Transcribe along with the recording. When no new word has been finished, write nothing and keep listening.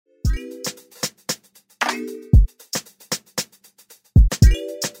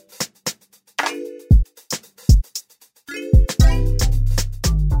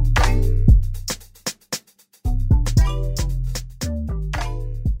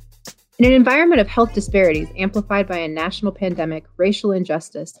In an environment of health disparities amplified by a national pandemic, racial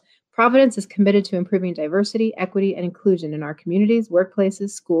injustice, Providence is committed to improving diversity, equity, and inclusion in our communities,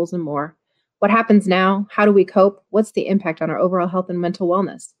 workplaces, schools, and more. What happens now? How do we cope? What's the impact on our overall health and mental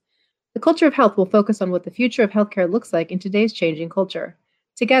wellness? The Culture of Health will focus on what the future of healthcare looks like in today's changing culture.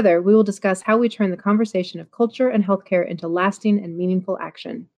 Together, we will discuss how we turn the conversation of culture and healthcare into lasting and meaningful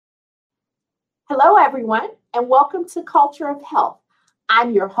action. Hello, everyone, and welcome to Culture of Health.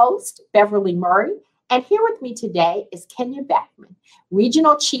 I'm your host, Beverly Murray, and here with me today is Kenya Beckman,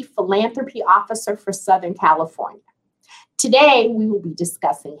 Regional Chief Philanthropy Officer for Southern California. Today, we will be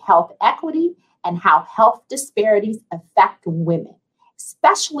discussing health equity and how health disparities affect women,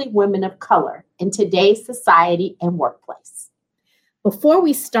 especially women of color, in today's society and workplace. Before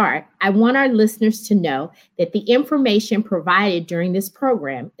we start, I want our listeners to know that the information provided during this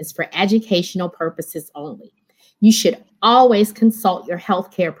program is for educational purposes only. You should always consult your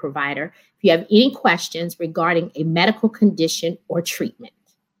healthcare provider if you have any questions regarding a medical condition or treatment.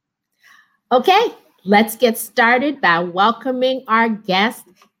 Okay, let's get started by welcoming our guest,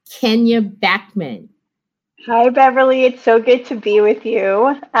 Kenya Beckman. Hi, Beverly. It's so good to be with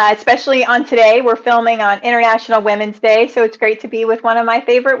you, especially on today. We're filming on International Women's Day, so it's great to be with one of my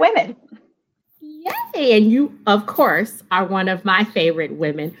favorite women. Yay! And you, of course, are one of my favorite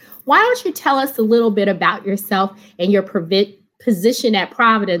women. Why don't you tell us a little bit about yourself and your position at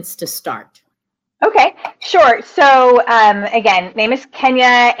Providence to start? Okay, sure. So again, name is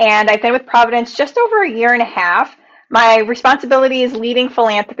Kenya, and I've been with Providence just over a year and a half. My responsibility is leading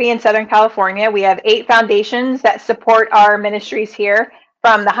philanthropy in Southern California. We have 8 foundations that support our ministries here,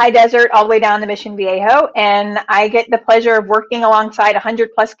 from the high desert all the way down to Mission Viejo. And I get the pleasure of working alongside 100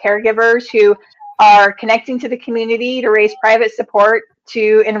 plus caregivers who are connecting to the community to raise private support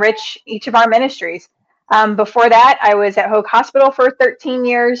to enrich each of our ministries. Before that, I was at Hoag Hospital for 13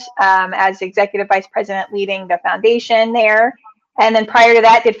 years as Executive Vice President leading the foundation there. And then prior to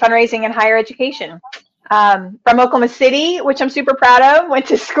that, did fundraising in higher education. From Oklahoma City, which I'm super proud of, went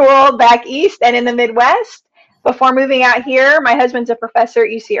to school back east and in the Midwest. Before moving out here, my husband's a professor at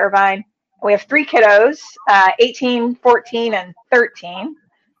UC Irvine. We have 3 kiddos, 18, 14, and 13.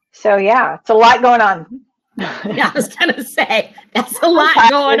 So yeah, it's a lot going on. Yeah, I was gonna say that's a lot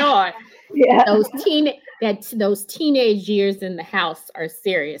going on. Yeah, those teenage years in the house are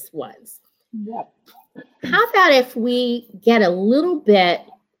serious ones. Yep. How about if we get a little bit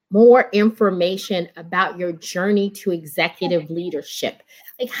more information about your journey to executive leadership?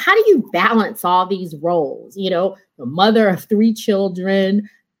 Like, how do you balance all these roles? You know, the mother of 3 children,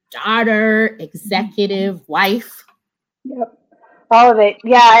 daughter, executive, wife. Yep. All of it.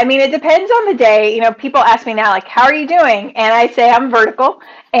 Yeah. I mean, it depends on the day. You know, people ask me now, like, how are you doing? And I say, I'm vertical.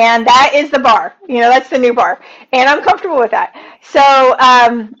 And that is the bar. You know, that's the new bar. And I'm comfortable with that. So,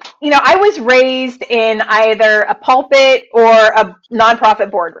 you know, I was raised in either a pulpit or a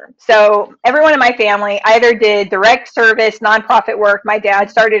nonprofit boardroom. So everyone in my family either did direct service, nonprofit work. My dad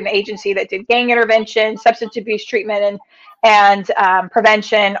started an agency that did gang intervention, substance abuse treatment, and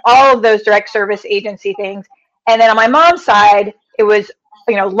prevention, all of those direct service agency things. And then on my mom's side, it was,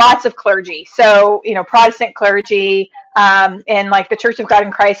 you know, lots of clergy. So, you know, Protestant clergy, and like the Church of God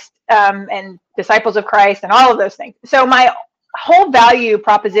in Christ, and Disciples of Christ and all of those things. So my whole value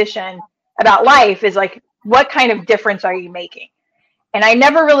proposition about life is like, what kind of difference are you making? And I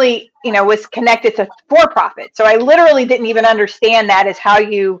never really, you know, was connected to for-profit. So I literally didn't even understand that as how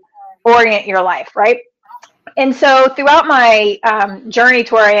you orient your life, right? And so throughout my journey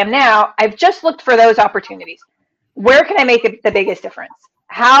to where I am now, I've just looked for those opportunities. Where can I make the biggest difference?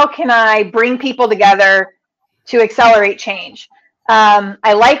 How can I bring people together to accelerate change?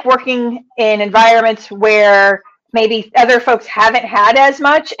 I like working in environments where maybe other folks haven't had as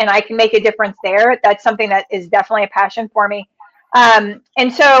much, and I can make a difference there. That's something that is definitely a passion for me. And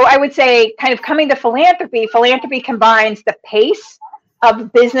so I would say, kind of coming to philanthropy combines the pace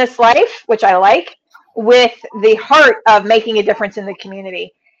of business life, which I like, with the heart of making a difference in the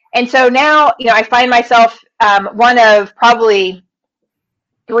community. And so now, you know, I find myself one of probably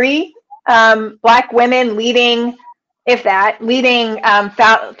 3 Black women leading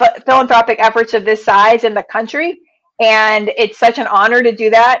philanthropic efforts of this size in the country. And it's such an honor to do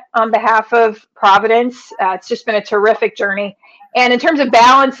that on behalf of Providence. It's just been a terrific journey. And in terms of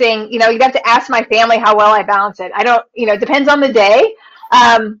balancing, you know, you'd have to ask my family how well I balance it. I don't, you know, it depends on the day.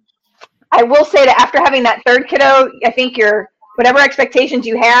 I will say that after having that 3rd kiddo, I think whatever expectations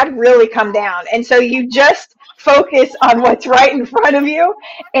you had really come down. And so you just focus on what's right in front of you.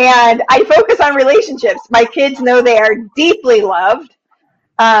 And I focus on relationships. My kids know they are deeply loved.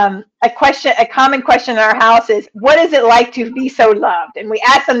 a common question in our house is, what is it like to be so loved? And we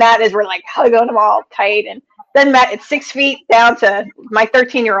ask them that as we're like hugging them all tight. And then it's 6 feet down to my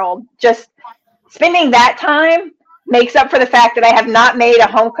 13-year-old. Just spending that time makes up for the fact that I have not made a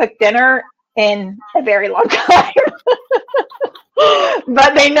home cooked dinner in a very long time.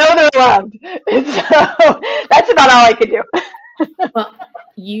 But they know they're loved. And so that's about all I could do. Well,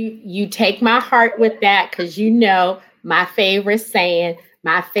 you take my heart with that, because you know my favorite saying,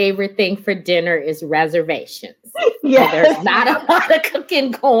 my favorite thing for dinner is reservations. Yes. So there's not a lot of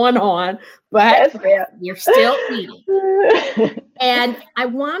cooking going on, but you're still eating. And I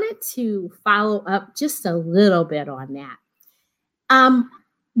wanted to follow up just a little bit on that.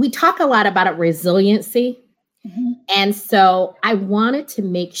 We talk a lot about resiliency. Mm-hmm. And so I wanted to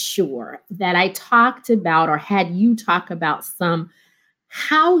make sure that I talked about, or had you talk about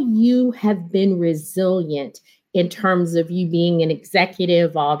how you have been resilient in terms of you being an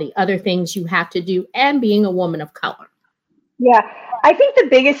executive, all the other things you have to do, and being a woman of color. Yeah, I think the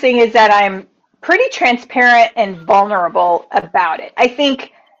biggest thing is that I'm pretty transparent and vulnerable about it. I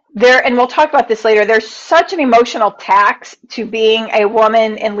think and we'll talk about this later, there's such an emotional tax to being a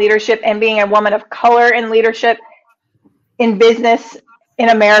woman in leadership and being a woman of color in leadership, in business, in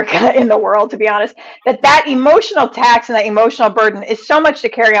America, in the world, to be honest, that emotional tax and that emotional burden is so much to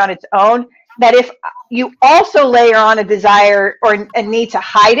carry on its own, that if you also layer on a desire or a need to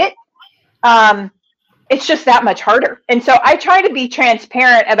hide it, it's just that much harder. And so I try to be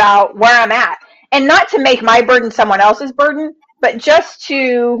transparent about where I'm at, and not to make my burden someone else's burden, but just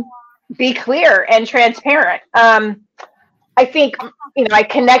to be clear and transparent. I think, I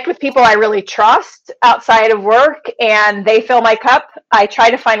connect with people I really trust outside of work, and they fill my cup. I try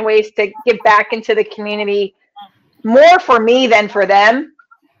to find ways to give back into the community more for me than for them,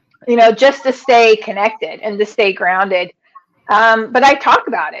 just to stay connected and to stay grounded. But I talk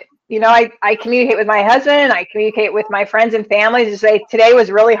about it. I communicate with my husband. I communicate with my friends and families to say, today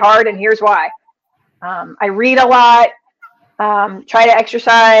was really hard and here's why. I read a lot, try to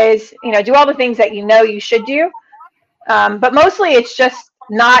exercise, do all the things that you should do. But mostly it's just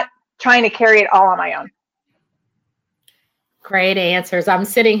not trying to carry it all on my own. Great answers. I'm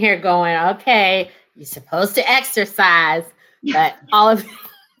sitting here going, okay, you're supposed to exercise, but all of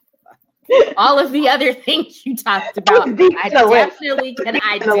the other things you talked about, I definitely can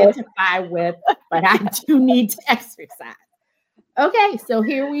identify with, but I do need to exercise. Okay, so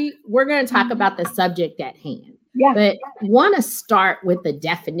we're going to talk about the subject at hand. Yeah. But want to start with the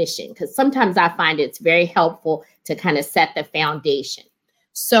definition, because sometimes I find it's very helpful to kind of set the foundation.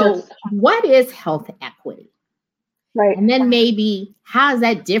 So what is health equity? Right. And then maybe how is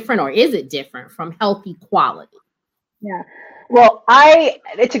that different, or is it different from health equality? Yeah. Well,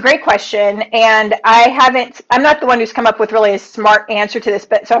 it's a great question. And I'm not the one who's come up with really a smart answer to this,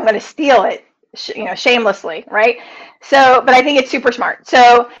 but so I'm going to steal it, shamelessly. Right. So, but I think it's super smart.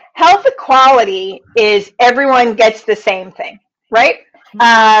 So health equality is everyone gets the same thing, right?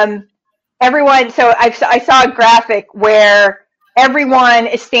 Everyone. So I saw a graphic where everyone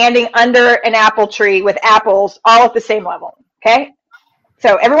is standing under an apple tree with apples all at the same level. Okay.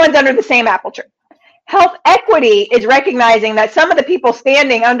 So everyone's under the same apple tree. Health equity is recognizing that some of the people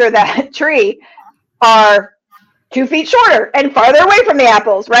standing under that tree are 2 feet shorter and farther away from the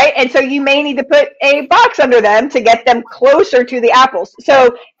apples, right? And so you may need to put a box under them to get them closer to the apples.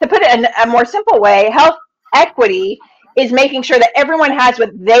 So to put it in a more simple way, health equity is making sure that everyone has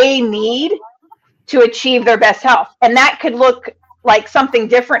what they need to achieve their best health. And that could look like something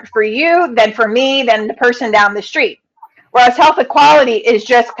different for you than for me, than the person down the street. Whereas health equality is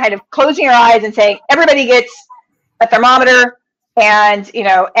just kind of closing your eyes and saying everybody gets a thermometer and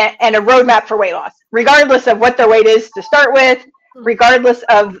a roadmap for weight loss, regardless of what their weight is to start with, regardless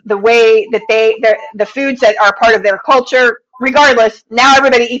of the way that the foods that are part of their culture, regardless, now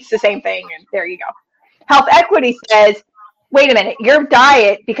everybody eats the same thing, and there you go. Health equity says, wait a minute, your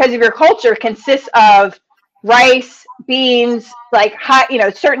diet, because of your culture, consists of rice, beans, like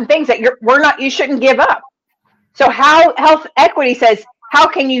certain things that you shouldn't give up. So how health equity says, how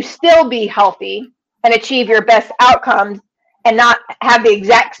can you still be healthy and achieve your best outcomes and not have the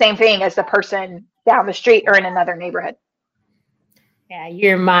exact same thing as the person down the street or in another neighborhood? Yeah,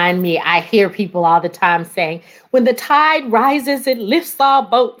 you remind me, I hear people all the time saying, when the tide rises, it lifts all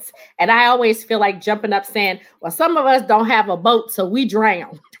boats. And I always feel like jumping up saying, well, some of us don't have a boat, so we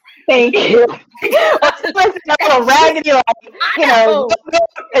drown. Thank you. It's like a little raggedy,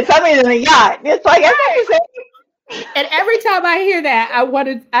 and somebody's in a yacht. It's like, and every time I hear that,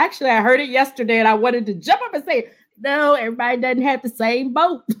 I heard it yesterday, and I wanted to jump up and say, no, everybody doesn't have the same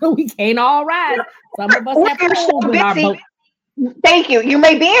boat. We can't all ride. Some of us have holes in our boat. Thank you. You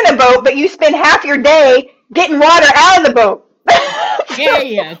may be in a boat, but you spend half your day getting water out of the boat. There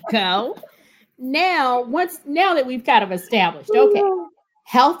you go. Now that we've kind of established, okay,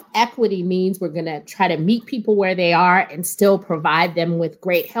 health equity means we're going to try to meet people where they are and still provide them with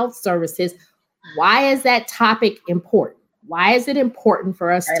great health services. Why is that topic important? Why is it important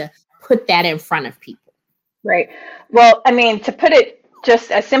for us to put that in front of people? Right. Well, I mean, to put it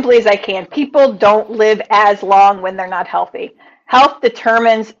just as simply as I can, people don't live as long when they're not healthy. Health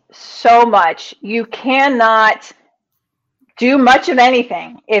determines so much. You cannot do much of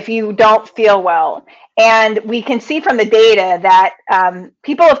anything if you don't feel well. And we can see from the data that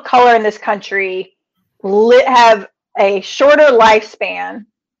people of color in this country have a shorter lifespan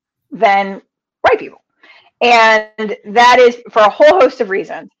than white people. And that is for a whole host of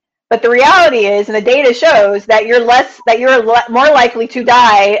reasons. But the reality is, and the data shows, that you're more likely to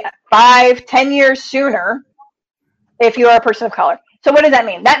die 5-10 years sooner if you are a person of color. So what does that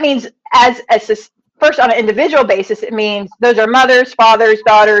mean? That means first, on an individual basis, it means those are mothers, fathers,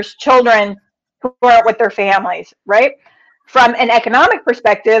 daughters, children who aren't with their families, right? From an economic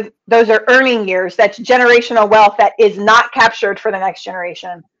perspective, those are earning years. That's generational wealth that is not captured for the next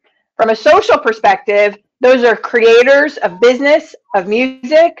generation. From a social perspective, those are creators of business, of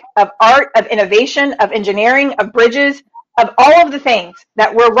music, of art, of innovation, of engineering, of bridges, of all of the things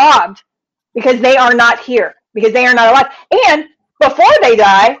that were robbed because they are not here, because they are not alive. And before they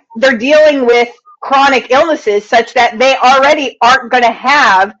die, they're dealing with chronic illnesses such that they already aren't going to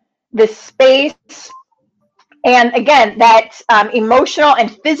have the space and, again, that emotional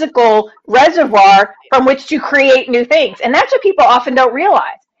and physical reservoir from which to create new things. And that's what people often don't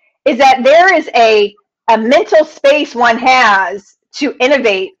realize, is that there is a mental space one has to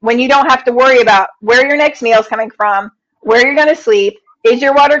innovate when you don't have to worry about where your next meal is coming from, where you're going to sleep, is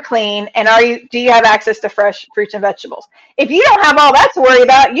your water clean, and do you have access to fresh fruits and vegetables? If you don't have all that to worry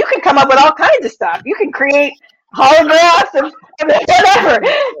about, you can come up with all kinds of stuff. You can create holographs and whatever.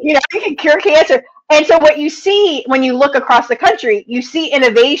 You can cure cancer. And so what you see when you look across the country, you see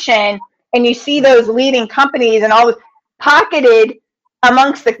innovation, and you see those leading companies and all this pocketed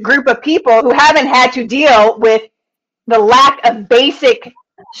amongst the group of people who haven't had to deal with the lack of basic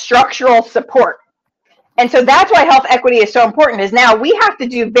structural support. And so that's why health equity is so important, is now we have to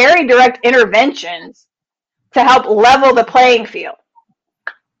do very direct interventions to help level the playing field.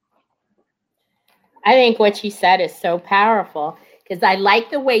 I think what you said is so powerful, because I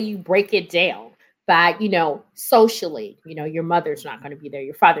like the way you break it down by, socially, your mother's not going to be there,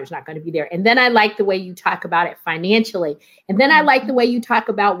 your father's not going to be there. And then I like the way you talk about it financially. And then I like the way you talk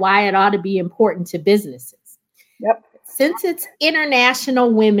about why it ought to be important to businesses. Yep. Since it's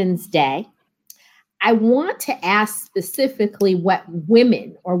International Women's Day, I want to ask specifically what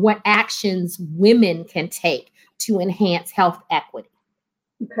women or what actions women can take to enhance health equity.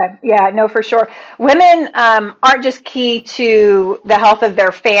 Okay. Yeah, no, for sure. Women aren't just key to the health of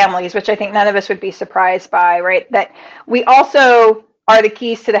their families, which I think none of us would be surprised by, right? That we also are the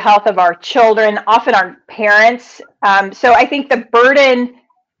keys to the health of our children, often our parents. So I think the burden,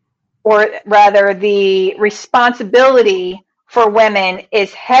 or rather the responsibility for women,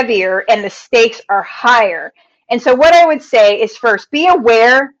 is heavier and the stakes are higher. And so what I would say is, first, be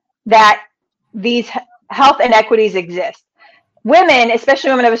aware that these health inequities exist. Women, especially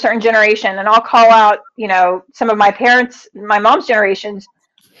women of a certain generation, and I'll call out, some of my parents, my mom's generations,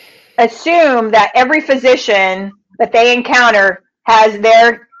 assume that every physician that they encounter has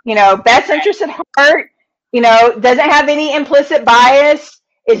their, best interest at heart, doesn't have any implicit bias,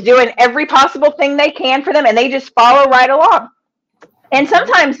 is doing every possible thing they can for them, and they just follow right along. And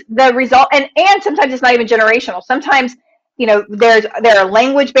sometimes the result, and sometimes it's not even generational. Sometimes, there are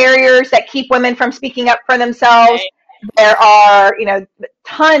language barriers that keep women from speaking up for themselves. There are,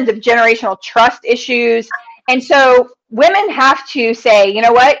 tons of generational trust issues. And so women have to say, you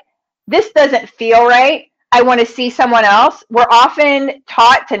know what, this doesn't feel right. I want to see someone else. We're often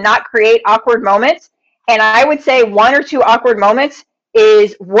taught to not create awkward moments. And I would say 1 or 2 awkward moments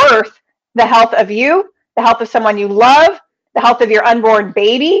is worth the health of you, the health of someone you love, the health of your unborn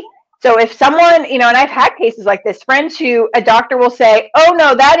baby. So if someone, and I've had cases like this, friends who a doctor will say, oh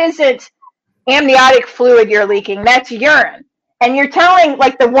no, that isn't amniotic fluid you're leaking, that's urine. And you're telling,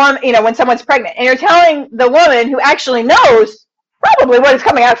 like, the woman, when someone's pregnant, and you're telling the woman who actually knows probably what is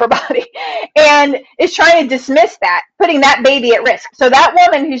coming out of her body and is trying to dismiss that, putting that baby at risk. So that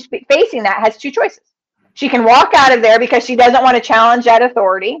woman who's facing that has 2 choices. She can walk out of there because she doesn't want to challenge that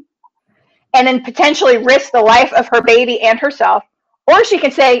authority and then potentially risk the life of her baby and herself. Or she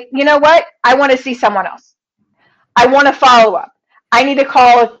can say, you know what? I want to see someone else. I want to follow up. I need to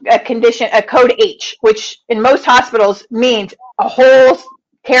call a condition, a code H, which in most hospitals means a whole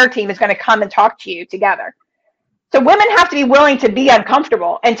care team is going to come and talk to you together. So women have to be willing to be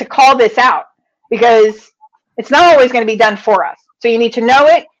uncomfortable and to call this out, because it's not always going to be done for us. So you need to know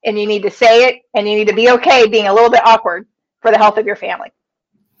it, and you need to say it, and you need to be okay being a little bit awkward for the health of your family.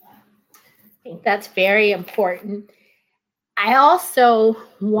 I think that's very important. I also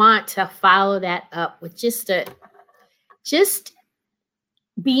want to follow that up with just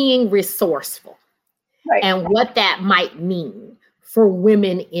being resourceful, right, and what that might mean for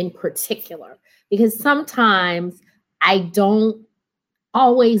women in particular, because sometimes I don't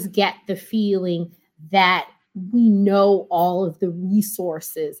always get the feeling that we know all of the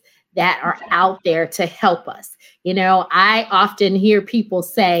resources that are out there to help us. I often hear people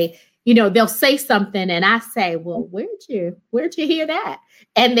say, they'll say something and I say, well, where'd you hear that?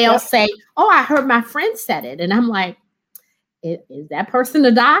 And they'll say, oh, I heard my friend said it. And I'm like, is that person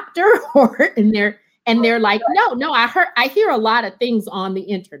a doctor? And they're like, no, I hear a lot of things on the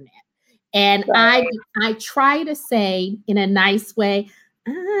internet. And I try to say in a nice way,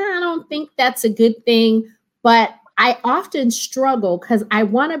 I don't think that's a good thing, but I often struggle because I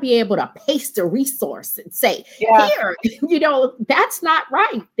want to be able to paste a resource and say, here, that's not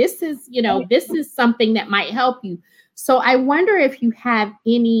right. This is, this is something that might help you. So I wonder if you have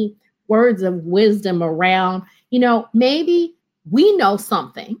any words of wisdom around, maybe we know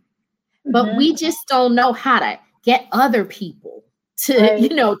something, but we just don't know how to get other people to,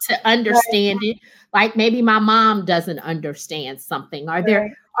 to understand it. Like maybe my mom doesn't understand something. Are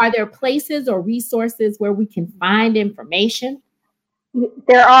there places or resources where we can find information?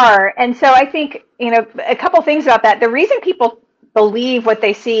 There are. And so I think, a couple things about that. The reason people believe what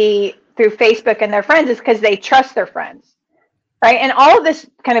they see through Facebook and their friends is because they trust their friends, right? And all of this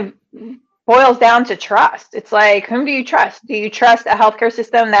kind of boils down to trust. It's like, whom do you trust? Do you trust a healthcare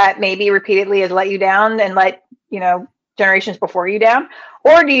system that maybe repeatedly has let you down and let, generations before you down?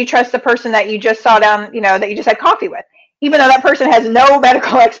 Or do you trust the person that you just saw down, that you just had coffee with, even though that person has no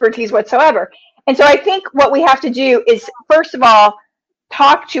medical expertise whatsoever? And so I think what we have to do is, first of all,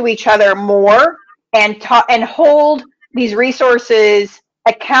 talk to each other more and hold these resources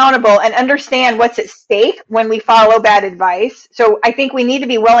accountable and understand what's at stake when we follow bad advice. So I think we need to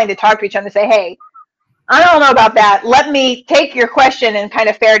be willing to talk to each other and say, hey, I don't know about that. Let me take your question and kind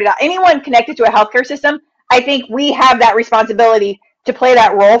of ferret it out. Anyone connected to a healthcare system, I think we have that responsibility to play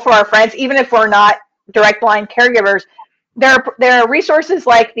that role for our friends, even if we're not direct line caregivers. There are resources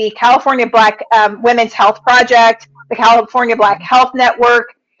like the California Black Women's Health Project, the California Black Health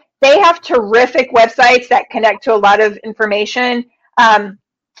Network. They have terrific websites that connect to a lot of information.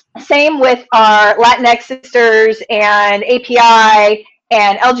 Same with our Latinx sisters and API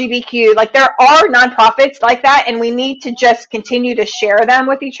and LGBTQ. Like, there are nonprofits like that, and we need to just continue to share them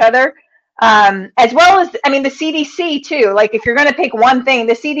with each other. As well as, the CDC too. Like, if you're going to pick one thing,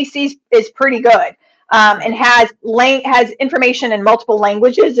 the CDC is pretty good, and has information in multiple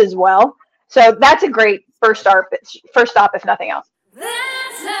languages as well. So that's a great first stop, if nothing else.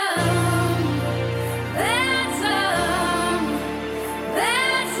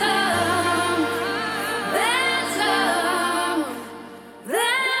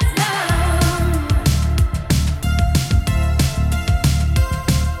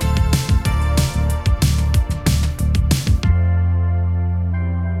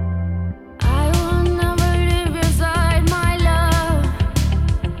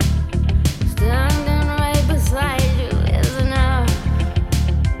 Standing right beside you is enough.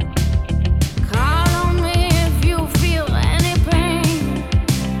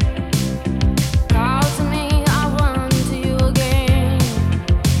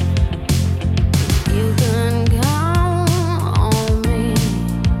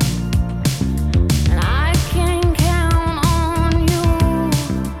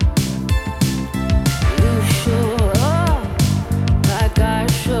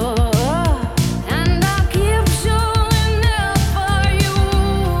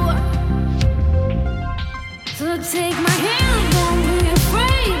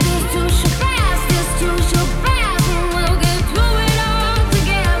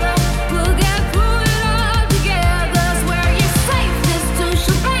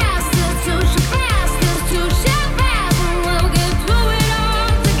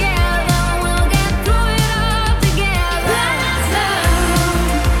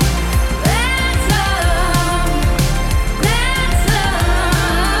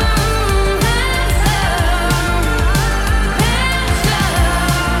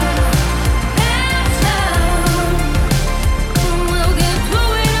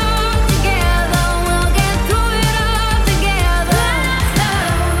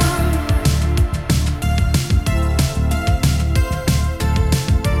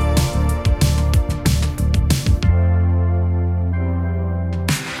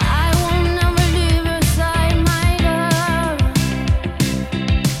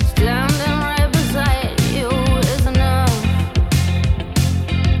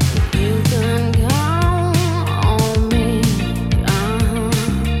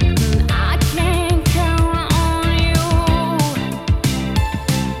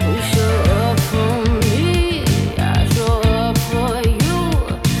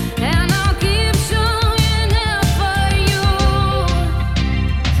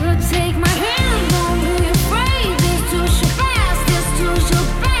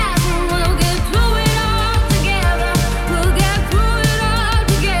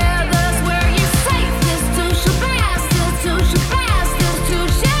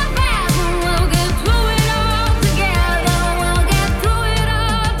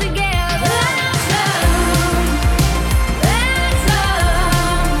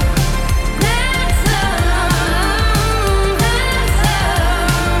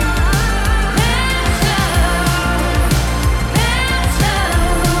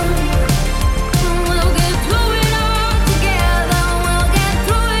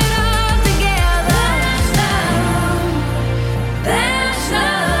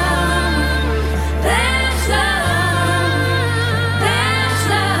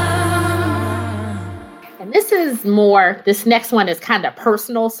 this next one is kind of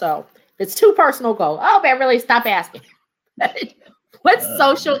personal. So if it's too personal, go, oh, Beverly, stop asking. What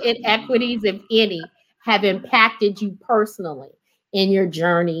social inequities, if any, have impacted you personally in your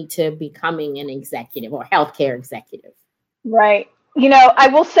journey to becoming an executive or healthcare executive? Right. I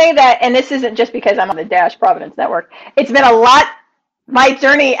will say that, and this isn't just because I'm on the Dash Providence Network. It's been a lot. My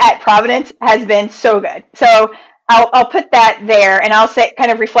journey at Providence has been so good. So I'll put that there, and I'll say,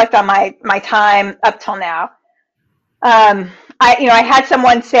 kind of reflect on my time up till now. I had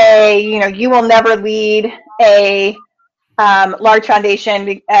someone say, you will never lead a large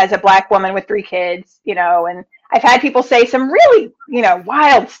foundation as a Black woman with 3 kids, and I've had people say some really,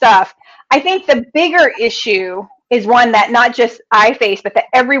 wild stuff. I think the bigger issue is one that not just I face, but that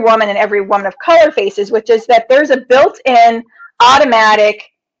every woman and every woman of color faces, which is that there's a built-in, automatic,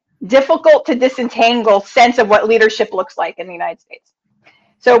 difficult to disentangle sense of what leadership looks like in the United States.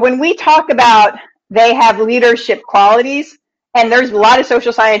 So when we talk about they have leadership qualities, and there's a lot of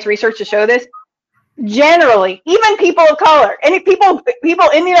social science research to show this, generally, even people of color, and people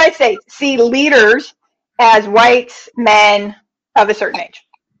in the United States see leaders as white men of a certain age.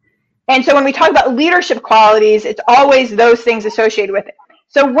 And so when we talk about leadership qualities, it's always those things associated with it.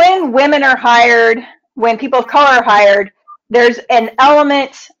 So when women are hired, when people of color are hired, there's an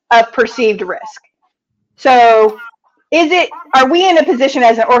element of perceived risk. So are we in a position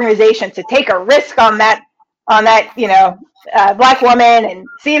as an organization to take a risk on that Black woman and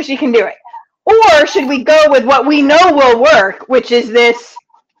see if she can do it? Or should we go with what we know will work, which is this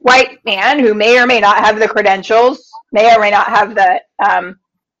white man who may or may not have the credentials, may or may not have the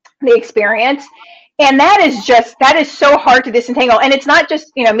experience? And that is so hard to disentangle. And it's not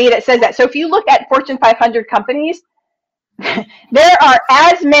just me that says that. So if you look at Fortune 500 companies, there are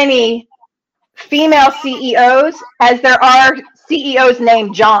as many female CEOs as there are CEOs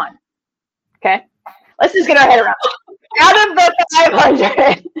named John. Okay, let's just get our head around it. Out of the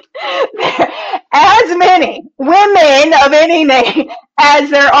 500, as many women of any name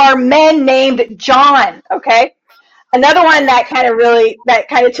as there are men named John. Okay. Another one that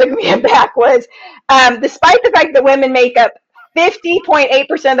kind of took me aback was, despite the fact that women make up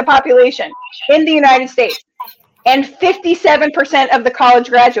 50.8% of the population in the United States and 57% of the college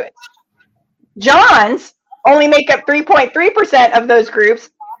graduates, Johns only make up 3.3% of those groups,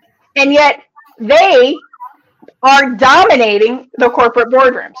 and yet they are dominating the corporate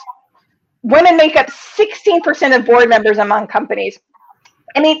boardrooms. Women make up 16% of board members among companies.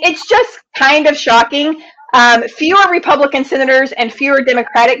 I mean, it's just kind of shocking. Fewer Republican senators and fewer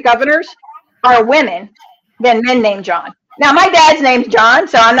Democratic governors are women than men named John. Now, my dad's name's John,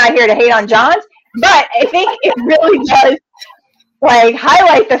 so I'm not here to hate on Johns, but I think it really does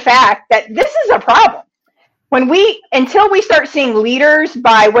highlight the fact that this is a problem. Until we start seeing leaders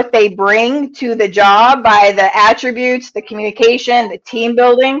by what they bring to the job, by the attributes, the communication, the team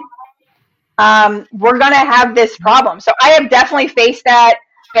building, we're going to have this problem. So I have definitely faced that.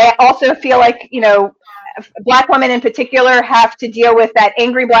 I also feel like, Black women in particular have to deal with that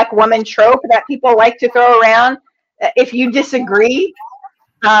angry Black woman trope that people like to throw around. If you disagree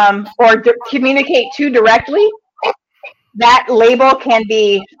or communicate too directly, that label can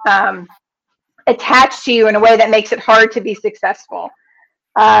be attached to you in a way that makes it hard to be successful.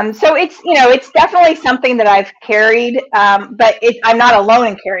 So it's definitely something that I've carried, but I'm not alone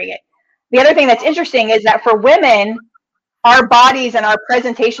in carrying it. The other thing that's interesting is that for women, our bodies and our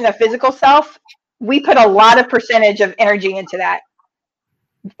presentation of physical self, we put a lot of percentage of energy into that.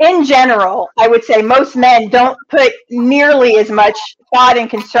 In general, I would say most men don't put nearly as much thought and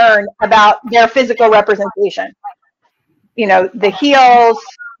concern about their physical representation. The heels,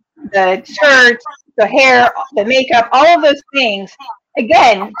 the shirts, the hair, the makeup, all of those things,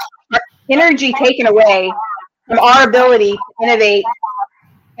 again, are energy taken away from our ability to innovate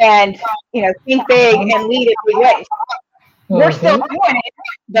and, think big and lead in big ways. We're still doing it,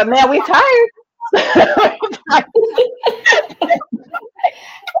 but man, we're tired.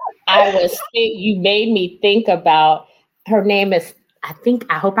 You made me think about, her name is,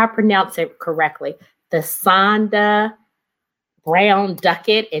 I hope I pronounce it correctly, Thasunda Brown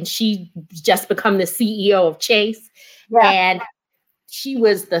Duckett, and she just become the CEO of Chase. Yeah. And she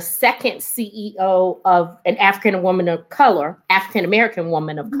was the second CEO of an African American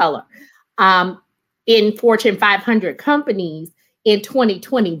woman of color in Fortune 500 companies in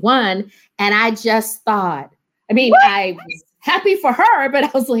 2021. And I just thought, I was happy for her, but I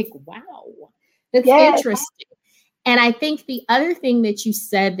was like, wow, that's interesting. And I think the other thing that you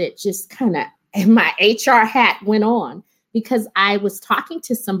said that just kind of, my HR hat went on, because I was talking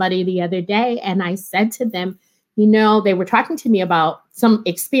to somebody the other day and I said to them, they were talking to me about some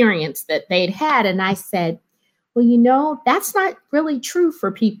experience that they'd had. And I said, well, you know, that's not really true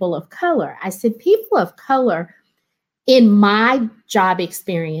for people of color. I said, people of color in my job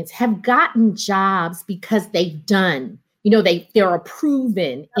experience have gotten jobs because they've done, you know, they're a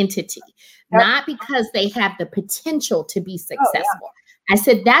proven entity, not because they have the potential to be successful. I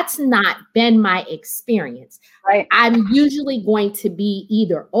said, that's not been my experience. Right. I'm usually going to be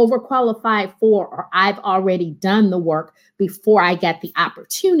either overqualified for, or I've already done the work before I get the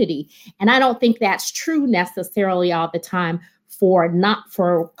opportunity. And I don't think that's true necessarily all the time not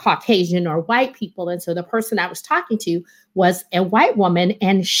for Caucasian or white people. And so the person I was talking to was a white woman,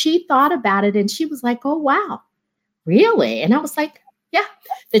 and she thought about it and she was like, oh, wow, really? And I was like, yeah,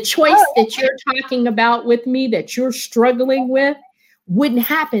 the choice that you're talking about with me, that you're struggling with, wouldn't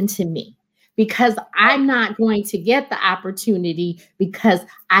happen to me, because I'm not going to get the opportunity because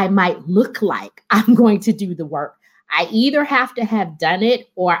I might look like I'm going to do the work. I either have to have done it,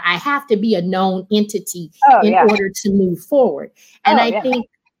 or I have to be a known entity in order to move forward. And I think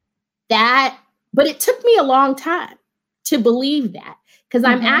that, but it took me a long time to believe that, because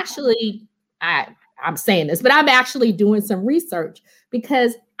I'm actually, I'm saying this, but I'm actually doing some research,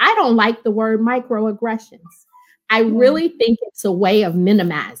 because I don't like the word microaggressions. I really think it's a way of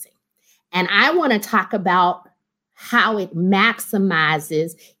minimizing. And I want to talk about how it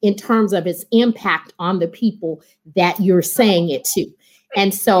maximizes in terms of its impact on the people that you're saying it to.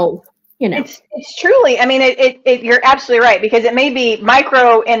 And so, you know, it's truly, I mean, you're absolutely right, because it may be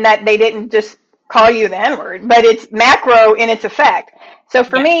micro in that they didn't just call you the N-word, but it's macro in its effect. So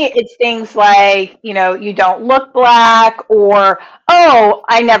for me, it's things like, you know, you don't look black, or, oh,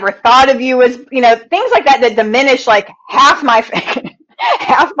 I never thought of you as, you know, things like that diminish like half my family.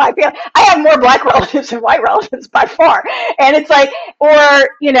 I have more black relatives than white relatives by far. And it's like, or,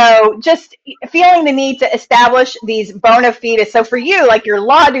 you know, just feeling the need to establish these bona fides. So for you, like your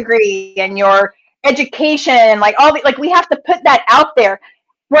law degree and your education and like all the, like, we have to put that out there.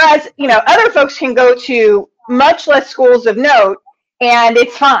 Whereas, you know, other folks can go to much less schools of note and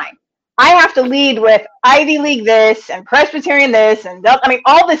it's fine. I have to lead with Ivy League this and Presbyterian this and I mean,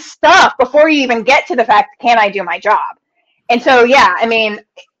 all this stuff before you even get to the fact, can I do my job? And so, yeah, I mean,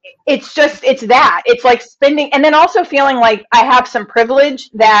 it's just, it's that. It's like spending, and then also feeling like I have some privilege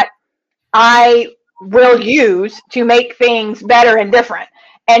that I will use to make things better and different.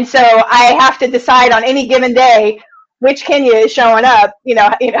 And so I have to decide on any given day which Kenya is showing up, you know,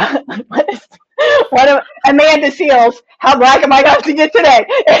 what of Amanda Seals, how black am I going to get today?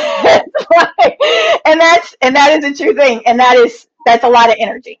 and that is a true thing. And that's a lot of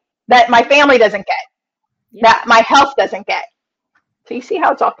energy that my family doesn't get. That my health doesn't get. So you see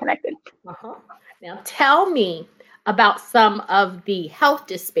how it's all connected. Now tell me about some of the health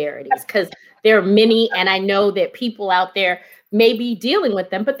disparities, because there are many, and I know that people out there may be dealing with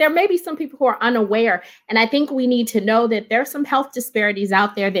them, but there may be some people who are unaware. And I think we need to know that there are some health disparities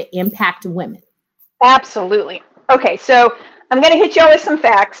out there that impact women. Absolutely. Okay, so I'm going to hit you all with some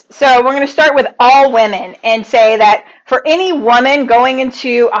facts. So we're going to start with all women and say that for any woman going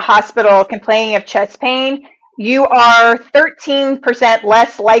into a hospital complaining of chest pain, you are 13%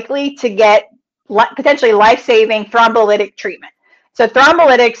 less likely to get potentially life-saving thrombolytic treatment. So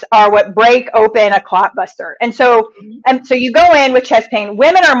thrombolytics are what break open a clot buster. And so you go in with chest pain.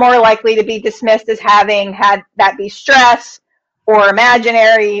 Women are more likely to be dismissed as having had that be stress or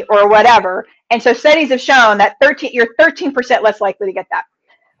imaginary or whatever. And so studies have shown that you're 13% less likely to get that.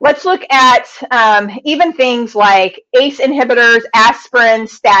 Let's look at even things like ACE inhibitors, aspirin,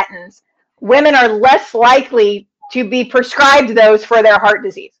 statins. Women are less likely to be prescribed those for their heart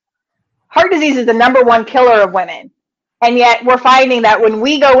disease. Heart disease is the #1 killer of women. And yet we're finding that when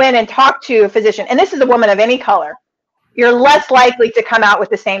we go in and talk to a physician, and this is a woman of any color, you're less likely to come out with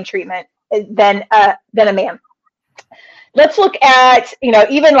the same treatment than a man. Let's look at, you know,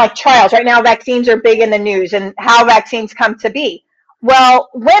 even like trials. Right now, vaccines are big in the news and how vaccines come to be. Well,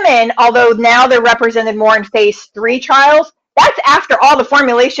 women, although now they're represented more in phase 3 trials, that's after all the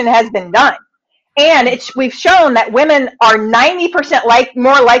formulation has been done. And we've shown that women are 90%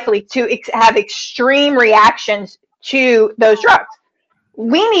 more likely to have extreme reactions to those drugs.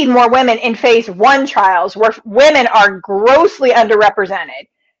 We need more women in phase 1 trials where women are grossly underrepresented.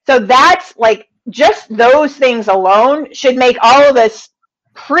 So that's like, just those things alone should make all of us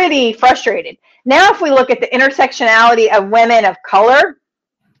pretty frustrated. Now, if we look at the intersectionality of women of color,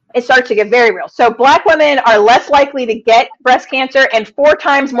 it starts to get very real. So black women are less likely to get breast cancer and 4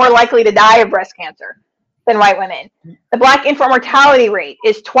 times more likely to die of breast cancer than white women. The black infant mortality rate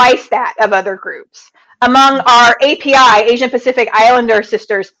is twice that of other groups. Among our API, Asian Pacific Islander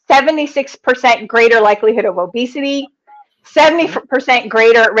sisters, 76% greater likelihood of obesity, 70%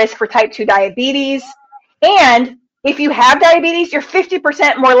 greater risk for type 2 diabetes, And if you have diabetes, you're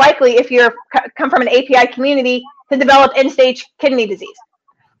 50% more likely, if you come from an API community, to develop end-stage kidney disease.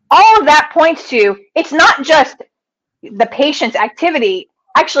 All of that points to, it's not just the patient's activity.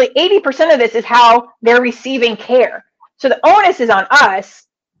 Actually, 80% of this is how they're receiving care. So the onus is on us,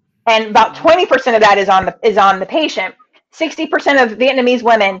 and about 20% of that is on the patient. 60% of Vietnamese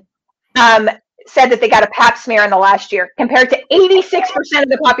women said that they got a pap smear in the last year, compared to 86% of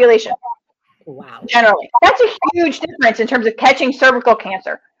the population. Wow. Generally, that's a huge difference in terms of catching cervical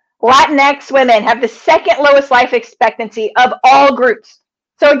cancer. Latinx women have the second lowest life expectancy of all groups.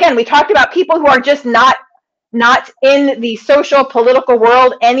 So again, we talked about people who are just not in the social political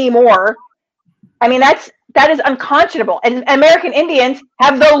world anymore. I mean, that is unconscionable. And American Indians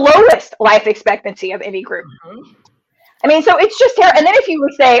have the lowest life expectancy of any group. Mm-hmm. I mean, so it's just terrible. And then if you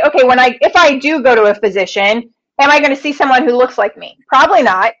would say, okay, if I do go to a physician, am I going to see someone who looks like me? Probably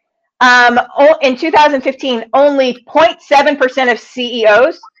not. In 2015, only 0.7% of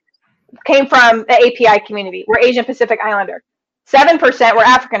CEOs came from the API community, were Asian Pacific Islander. 7% were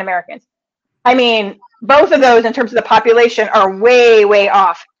African Americans. I mean, both of those in terms of the population are way, way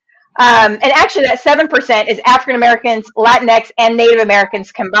off. And actually that 7% is African Americans, Latinx, and Native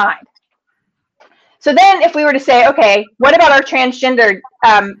Americans combined. So then if we were to say, okay, what about our transgendered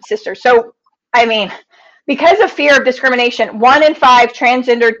sisters? So, I mean, because of fear of discrimination, 1 in 5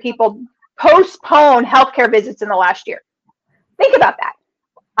 transgendered people postpone healthcare visits in the last year. Think about that.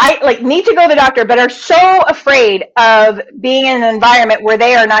 I need to go to the doctor, but are so afraid of being in an environment where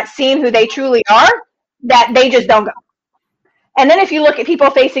they are not seen who they truly are that they just don't go. And then if you look at people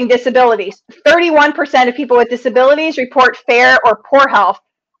facing disabilities, 31% of people with disabilities report fair or poor health,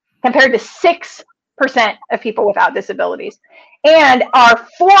 compared to 6% of people without disabilities, and are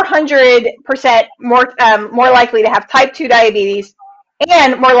 400% more likely to have type 2 diabetes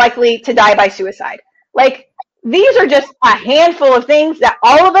and more likely to die by suicide. These are just a handful of things that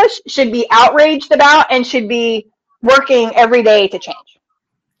all of us should be outraged about and should be working every day to change.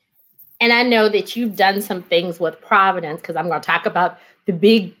 And I know that you've done some things with Providence, because I'm going to talk about the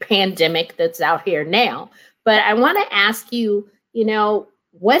big pandemic that's out here now. But I want to ask you,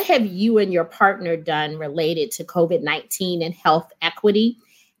 what have you and your partner done related to COVID-19 and health equity?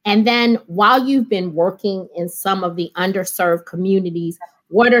 And then while you've been working in some of the underserved communities,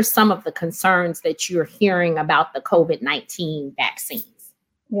 what are some of the concerns that you're hearing about the COVID-19 vaccines?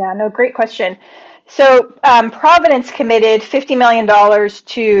 Yeah, no, great question. So Providence committed $50 million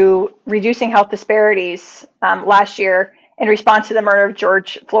to reducing health disparities last year in response to the murder of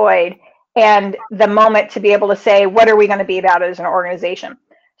George Floyd, and the moment to be able to say, what are we going to be about as an organization?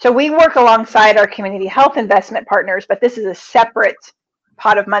 So we work alongside our community health investment partners, but this is a separate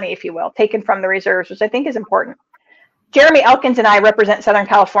pot of money, if you will, taken from the reserves, which I think is important. Jeremy Elkins and I represent Southern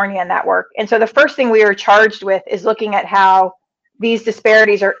California in that work. And so the first thing we are charged with is looking at how these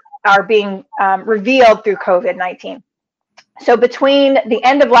disparities are being revealed through COVID-19. So between the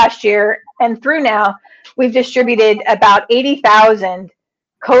end of last year and through now, we've distributed about 80,000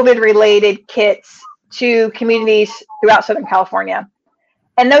 COVID-related kits to communities throughout Southern California.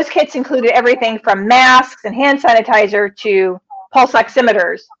 And those kits included everything from masks and hand sanitizer to pulse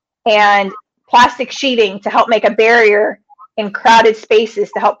oximeters and plastic sheeting to help make a barrier in crowded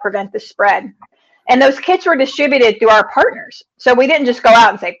spaces to help prevent the spread. And those kits were distributed through our partners. So we didn't just go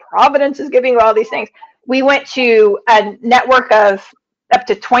out and say, Providence is giving you all these things. We went to a network of up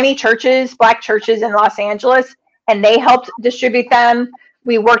to 20 churches, Black churches in Los Angeles, and they helped distribute them.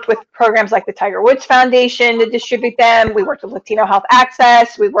 We worked with programs like the Tiger Woods Foundation to distribute them. We worked with Latino Health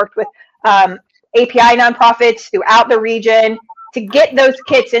Access. We worked with API nonprofits throughout the region to get those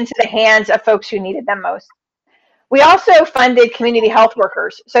kits into the hands of folks who needed them most. We also funded community health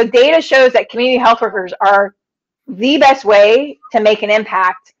workers. So data shows that community health workers are the best way to make an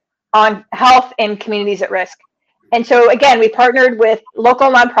impact on health in communities at risk. And so again, we partnered with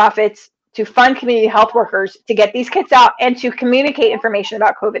local nonprofits to fund community health workers to get these kits out and to communicate information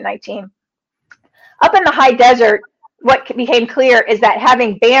about COVID-19. Up in the high desert, what became clear is that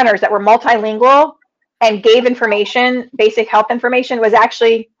having banners that were multilingual and gave information, basic health information, was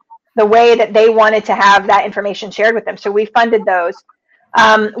actually the way that they wanted to have that information shared with them. So we funded those.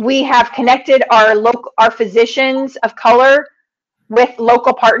 We have connected our physicians of color with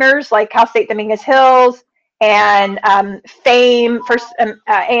local partners like Cal State Dominguez Hills and FAME,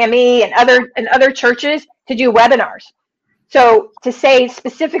 AME, and other churches to do webinars. So to say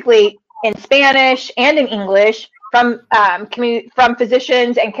specifically in Spanish and in English from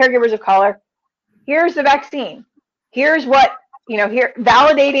physicians and caregivers of color, here's the vaccine. Here's what, here,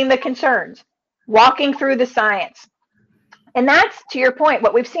 validating the concerns, walking through the science. And that's, to your point,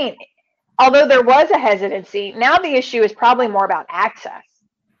 what we've seen. although there was a hesitancy, now the issue is probably more about access.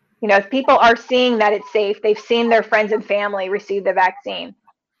 You know, if people are seeing that it's safe, they've seen their friends and family receive the vaccine.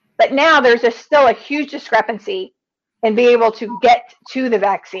 But now there's still a huge discrepancy in being able to get to the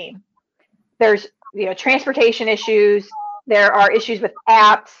vaccine. There's, you know, transportation issues. There are issues with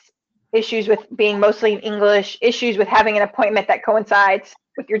apps, issues with being mostly in English, issues with having an appointment that coincides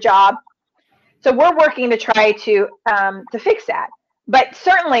with your job. So we're working to try to fix that. But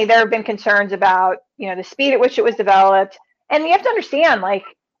certainly there have been concerns about, you know, the speed at which it was developed. And you have to understand, like,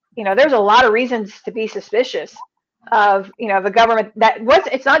 you know, there's a lot of reasons to be suspicious of, you know, the government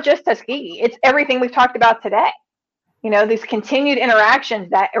it's not just Tuskegee, it's everything we've talked about today. You know, these continued interactions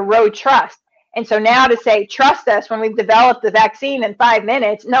that erode trust. And so now to say, trust us when we've developed the vaccine in 5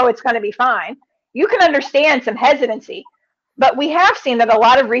 minutes, no, it's going to be fine. You can understand some hesitancy, but we have seen that a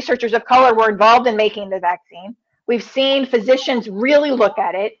lot of researchers of color were involved in making the vaccine. We've seen physicians really look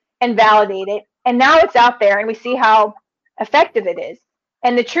at it and validate it. And now it's out there and we see how effective it is.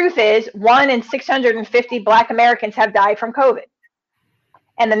 And the truth is 1 in 650 Black Americans have died from COVID.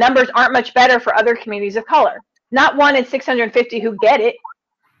 And the numbers aren't much better for other communities of color. Not 1 in 650 who get it.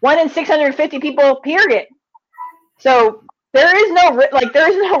 1 in 650 people, period. So there is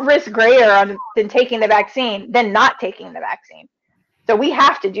no risk greater than taking the vaccine than not taking the vaccine. So we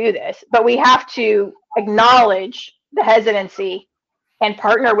have to do this, but we have to acknowledge the hesitancy and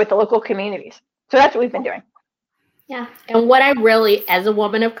partner with the local communities. So that's what we've been doing. Yeah. And what I really, as a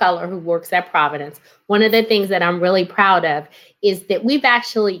woman of color who works at Providence, one of the things that I'm really proud of is that we've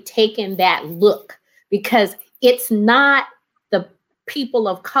actually taken that look, because it's not the people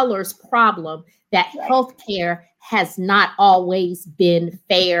of color's problem that healthcare has not always been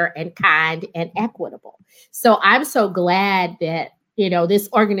fair and kind and equitable. So I'm so glad that, you know, this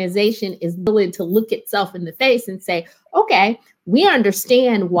organization is willing to look itself in the face and say, okay, we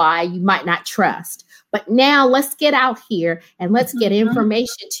understand why you might not trust, but now let's get out here and let's get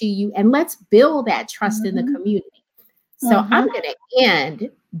information to you and let's build that trust in the community. So I'm going to end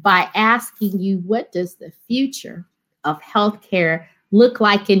by asking you, what does the future of healthcare look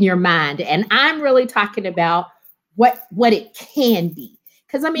like in your mind? And I'm really talking about what it can be.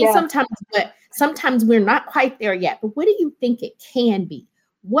 Because I mean, sometimes we're not quite there yet, but what do you think it can be?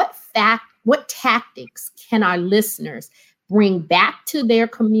 What tactics can our listeners bring back to their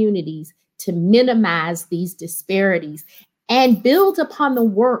communities to minimize these disparities and build upon the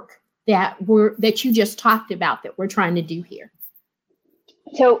work that you just talked about that we're trying to do here?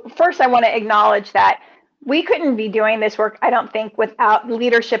 So first, I want to acknowledge that we couldn't be doing this work, I don't think, without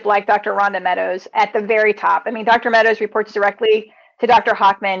leadership like Dr. Rhonda Meadows at the very top. I mean, Dr. Meadows reports directly to Dr.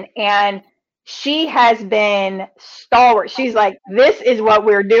 Hochman, and she has been stalwart. She's like, this is what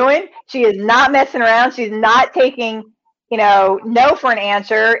we're doing. She is not messing around. She's not taking, no for an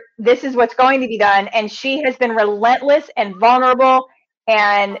answer. This is what's going to be done. And she has been relentless and vulnerable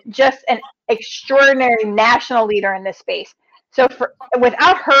and just an extraordinary national leader in this space. So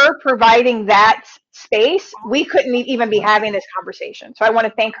without her providing that space, we couldn't even be having this conversation. So I want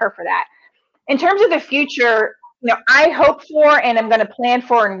to thank her for that. In terms of the future, I hope for, and I'm going to plan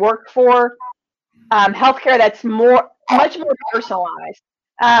for and work for healthcare that's much more personalized,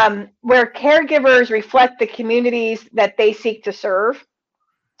 where caregivers reflect the communities that they seek to serve,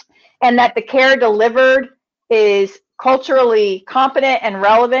 and that the care delivered is culturally competent and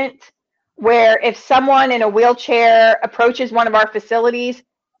relevant, where if someone in a wheelchair approaches one of our facilities,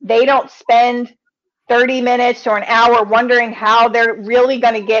 they don't spend 30 minutes or an hour wondering how they're really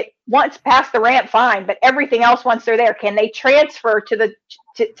going to get once past the ramp, fine, but everything else once they're there, can they transfer to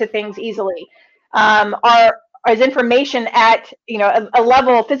things easily? Is information at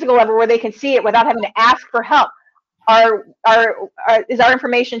a physical level where they can see it without having to ask for help? Is our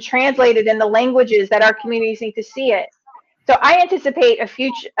information translated in the languages that our communities need to see it? So I anticipate a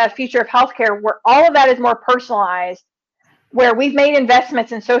future of healthcare where all of that is more personalized, where we've made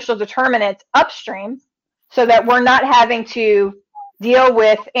investments in social determinants upstream so that we're not having to deal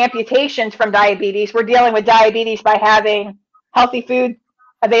with amputations from diabetes. We're dealing with diabetes by having healthy food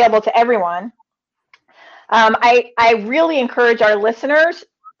available to everyone. I really encourage our listeners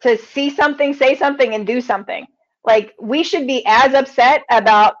to see something, say something, and do something. Like, we should be as upset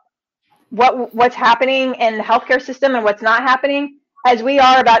about what's happening in the healthcare system and what's not happening as we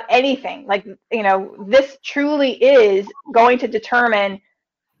are about anything. Like, this truly is going to determine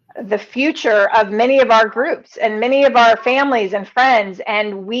the future of many of our groups and many of our families and friends.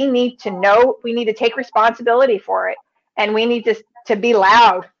 And we need to know, we need to take responsibility for it. And we need to be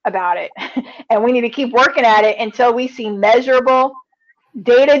loud about it. And we need to keep working at it until we see measurable,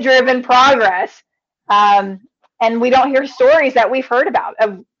 data-driven progress. And we don't hear stories that we've heard about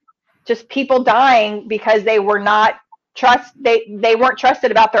of just people dying because they weren't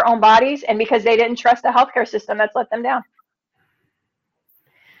trusted about their own bodies, and because they didn't trust the healthcare system that's let them down.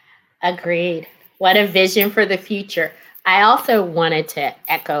 Agreed. What a vision for the future. I also wanted to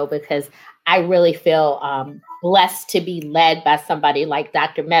echo, because I really feel blessed to be led by somebody like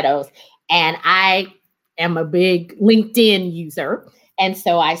Dr. Meadows. And I am a big LinkedIn user. And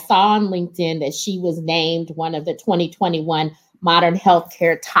so I saw on LinkedIn that she was named one of the 2021 Modern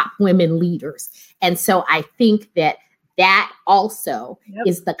Healthcare Top Women Leaders. And so I think that also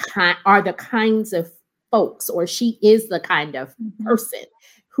is the kinds of folks, or she is the kind of person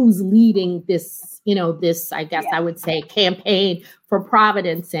who's leading this, I guess I would say, campaign for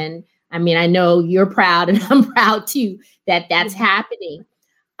Providence. And I mean, I know you're proud, and I'm proud too, that that's happening.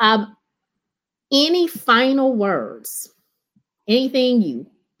 Any final words? Anything you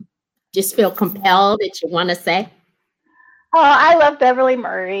just feel compelled that you want to say? Oh, I love Beverly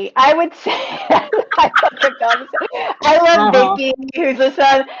Murray. I would say I love Vicki, who's the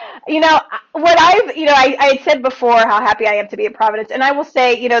son. I had said before how happy I am to be at Providence, and I will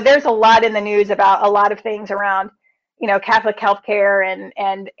say, there's a lot in the news about a lot of things around, Catholic healthcare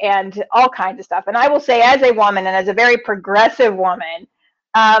and all kinds of stuff. And I will say, as a woman, and as a very progressive woman,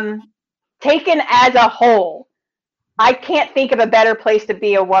 taken as a whole, I can't think of a better place to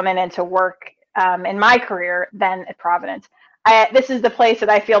be a woman and to work in my career than at Providence. This is the place that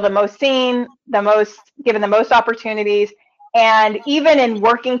I feel the most seen, given the most opportunities. And even in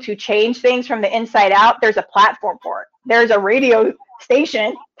working to change things from the inside out, there's a platform for it. There's a radio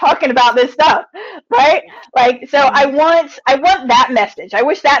station talking about this stuff, right? So I want that message. I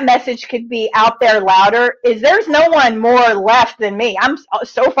wish that message could be out there louder. There's no one more left than me. I'm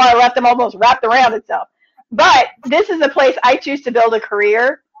so far left, I'm almost wrapped around itself. But this is the place I choose to build a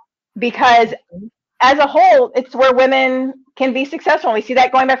career, because as a whole, it's where women can be successful. And we see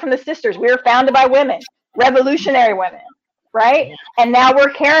that going back from the sisters. We were founded by women, revolutionary women, right? Yeah. And now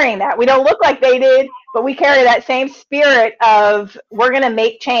we're carrying that. We don't look like they did, but we carry that same spirit of, we're going to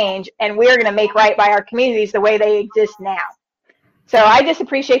make change, and we're going to make right by our communities the way they exist now. So I just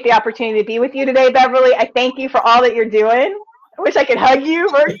appreciate the opportunity to be with you today, Beverly. I thank you for all that you're doing. I wish I could hug you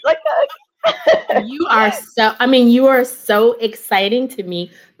like that. You are so exciting to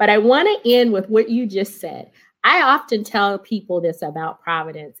me, but I want to end with what you just said. I often tell people this about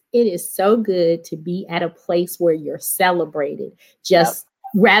Providence. It is so good to be at a place where you're celebrated,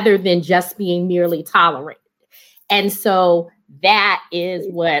 rather than just being merely tolerated. And so that is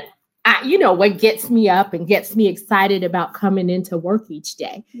what what gets me up and gets me excited about coming into work each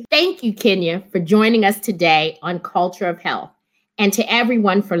day. Thank you, Kenya, for joining us today on Culture of Health, and to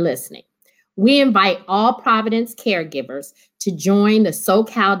everyone for listening. We invite all Providence caregivers to join the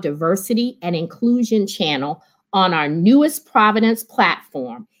SoCal Diversity and Inclusion channel on our newest Providence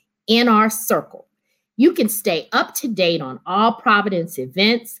platform, In Our Circle. You can stay up to date on all Providence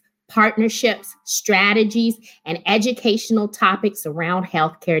events, partnerships, strategies, and educational topics around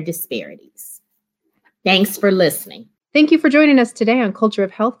healthcare disparities. Thanks for listening. Thank you for joining us today on Culture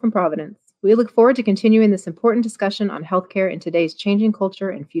of Health from Providence. We look forward to continuing this important discussion on healthcare in today's changing culture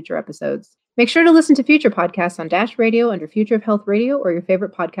and future episodes. Make sure to listen to future podcasts on Dash Radio under Future of Health Radio or your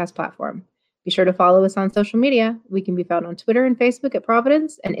favorite podcast platform. Be sure to follow us on social media. We can be found on Twitter and Facebook at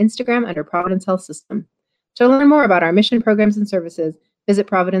Providence, and Instagram under Providence Health System. To learn more about our mission, programs, and services, visit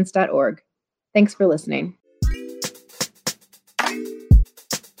providence.org. Thanks for listening.